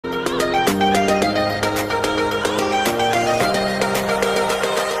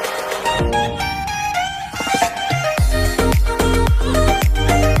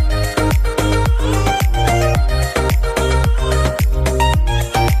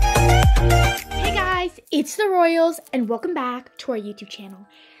the Royals, and welcome back to our YouTube channel.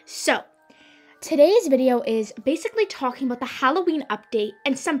 So, today's video is basically talking about the Halloween update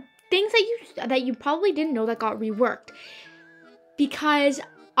and some things that you probably didn't know that got reworked. Because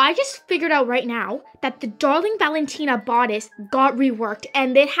I just figured out right now that the Darling Valentina bodice got reworked,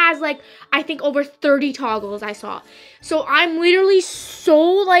 and it has like, I think over 30 toggles I saw. So I'm literally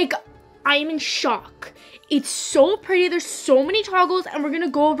so I'm in shock. It's so pretty. There's so many toggles, and we're going to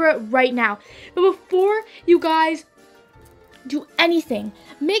go over it right now. But before you guys do anything,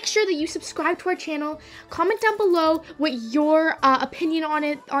 make sure that you subscribe to our channel, comment down below what your opinion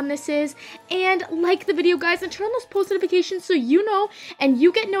on this is, and like the video, guys, and turn on those post notifications so you know and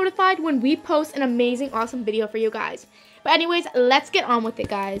you get notified when we post an amazing, awesome video for you guys. But anyways, let's get on with it,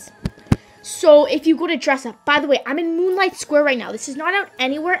 guys. So if you go to dress up, by the way, I'm in Moonlight Square right now. This is not out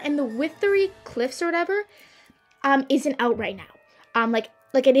anywhere, and the Withery Cliffs or whatever isn't out right now. Like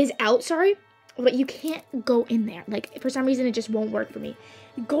it is out, sorry, but you can't go in there. Like, for some reason, it just won't work for me.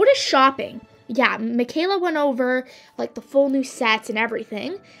 Go to shopping. Yeah, Michaela went over like the full new sets and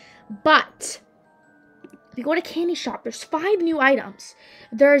everything, but if you go to Candy Shop, there's 5 new items.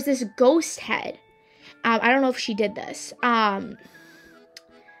 There's this ghost head. I don't know if she did this.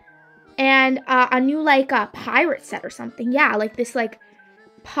 And a new pirate set or something. Yeah, like this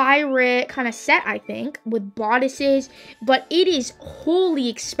pirate kind of set, I think, with bodices, but it is wholly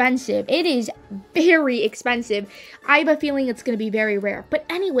expensive. It is very expensive. I have a feeling it's going to be very rare. But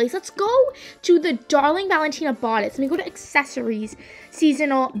anyways, let's go to the Darling Valentina bodice. Let me go to accessories,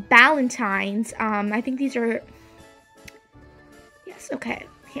 seasonal Valentines. I think these are, yes, okay,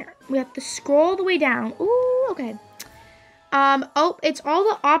 here. We have to scroll the way down. Ooh, okay. Oh, it's all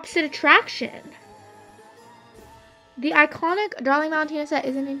the opposite attraction. The iconic Darling Valentina set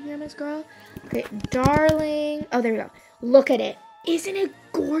isn't in here, Miss Girl. Okay, Darling. Oh, there we go. Look at it. Isn't it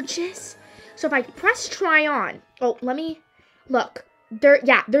gorgeous? So if I press try on. Oh, let me look.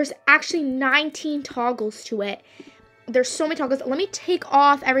 There's actually 19 toggles to it. There's so many toggles. Let me take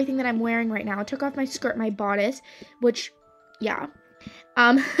off everything that I'm wearing right now. I took off my skirt, my bodice, which, yeah.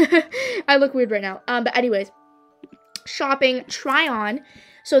 I look weird right now. But anyways. Shopping, try on.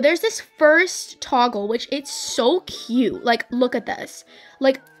 So there's this first toggle, which it's so cute. Like, look at this.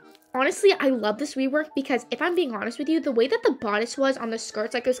 Like, honestly, I love this rework because if I'm being honest with you, the way that the bodice was on the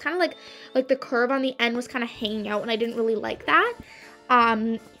skirts, like, it was kind of like the curve on the end was kind of hanging out, and I didn't really like that.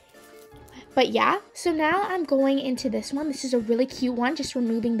 But yeah, so now I'm going into this one. This is a really cute one, just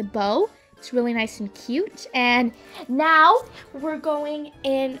removing the bow. It's really nice and cute. And now we're going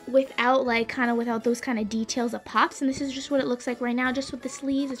in without without those kind of details of pops. And this is just what it looks like right now, just with the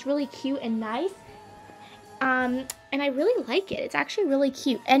sleeves. It's really cute and nice. And I really like it. It's actually really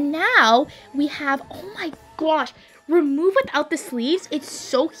cute. And now we have, oh my gosh, remove without the sleeves. It's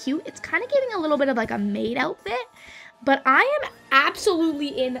so cute. It's kind of giving a little bit of like a maid outfit. But I am absolutely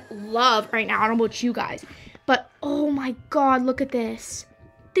in love right now. I don't know about you guys. But oh my god, look at this.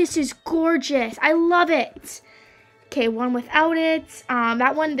 This is gorgeous. I love it. Okay, one without it. This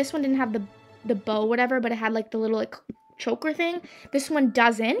one didn't have the bow, whatever, but it had like the little choker thing. This one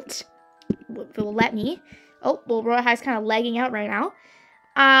doesn't. If it will let me. Oh, well, Royal High's kind of lagging out right now.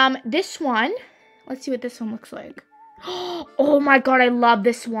 This one, let's see what this one looks like. Oh my god, I love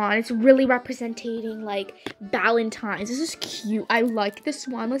this one. It's really representing like Valentine's. This is cute. I like this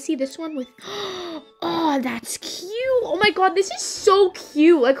one. Let's see this one with, oh, that's cute. Oh my god, this is so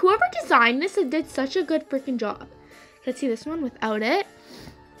cute. Like, whoever designed this did such a good freaking job. Let's see this one without it.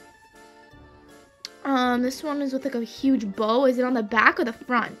 This one is with like a huge bow. Is it on the back or the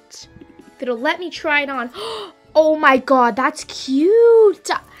front? If it'll let me try it on. Oh my god, that's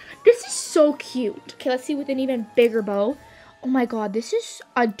cute. This is so cute. Okay, let's see with an even bigger bow. Oh my god, this is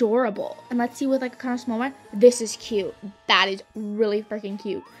adorable. And let's see with like a kind of small one. This is cute. That is really freaking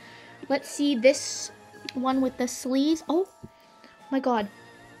cute. Let's see this one with the sleeves. Oh my god,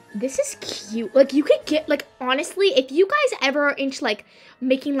 this is cute. Like, you could get, like, honestly, if you guys ever are into like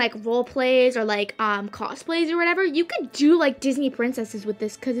making like role plays or like cosplays or whatever, you could do like Disney princesses with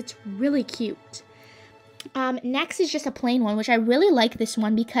this because it's really cute. Next is just a plain one, which I really like this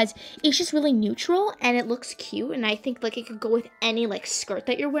one because it's just really neutral and it looks cute, and I think like it could go with any like skirt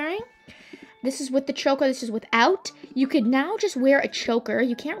that you're wearing. This is with the choker, this is without. You could now just wear a choker.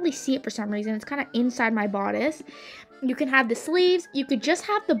 You can't really see it for some reason. It's kind of inside my bodice. You can have the sleeves. You could just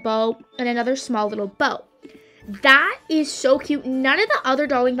have the bow and another small little bow. That is so cute. None of the other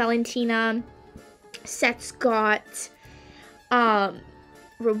Darling Valentina sets got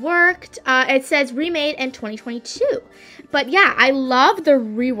reworked. It says remade in 2022. But yeah, I love the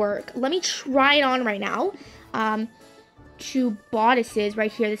rework. Let me try it on right now. two bodices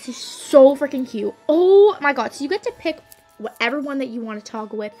right here. This is so freaking cute. Oh my god. So you get to pick whatever one that you want to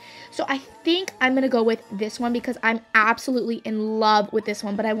toggle with. So I think I'm going to go with this one because I'm absolutely in love with this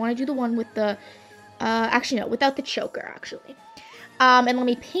one. But I want to do the one with the, actually no, without the choker actually. And let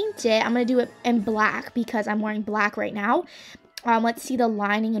me paint it. I'm going to do it in black because I'm wearing black right now. Let's see the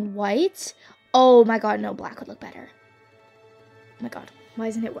lining in white. Oh my god, no, black would look better. Oh my god, why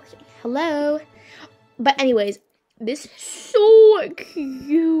isn't it working? Hello? But anyways, this is so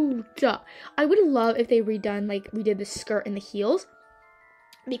cute. I would love if they redid the skirt and the heels.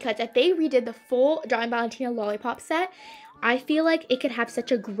 Because if they redid the full Drawing Valentina lollipop set, I feel like it could have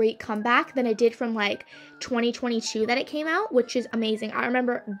such a great comeback than it did from like 2022 that it came out, which is amazing. I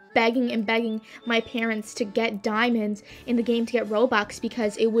remember begging and begging my parents to get diamonds in the game to get Robux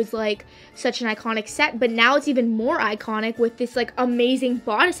because it was like such an iconic set, but now it's even more iconic with this like amazing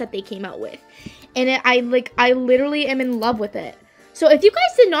bodice that they came out with. And I literally am in love with it. So if you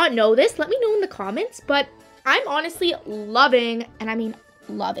guys did not know this, let me know in the comments, but I'm honestly loving, and I mean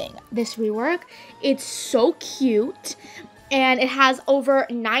loving, this rework. It's so cute. And it has over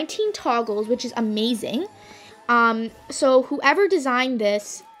 19 toggles, which is amazing. So whoever designed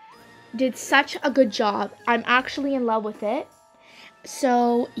this did such a good job. I'm actually in love with it.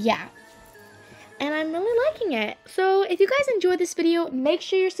 So yeah. And I'm really liking it. So if you guys enjoyed this video, make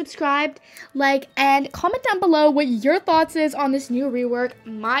sure you're subscribed, like, and comment down below what your thoughts is on this new rework.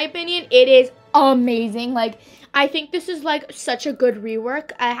 My opinion, it is amazing. Like, I think this is like such a good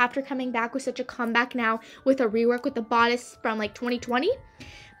rework after coming back with such a comeback now with a rework with the bodice from like 2020.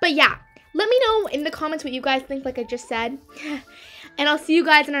 But yeah, let me know in the comments what you guys think, like I just said. And I'll see you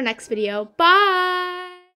guys in our next video. Bye!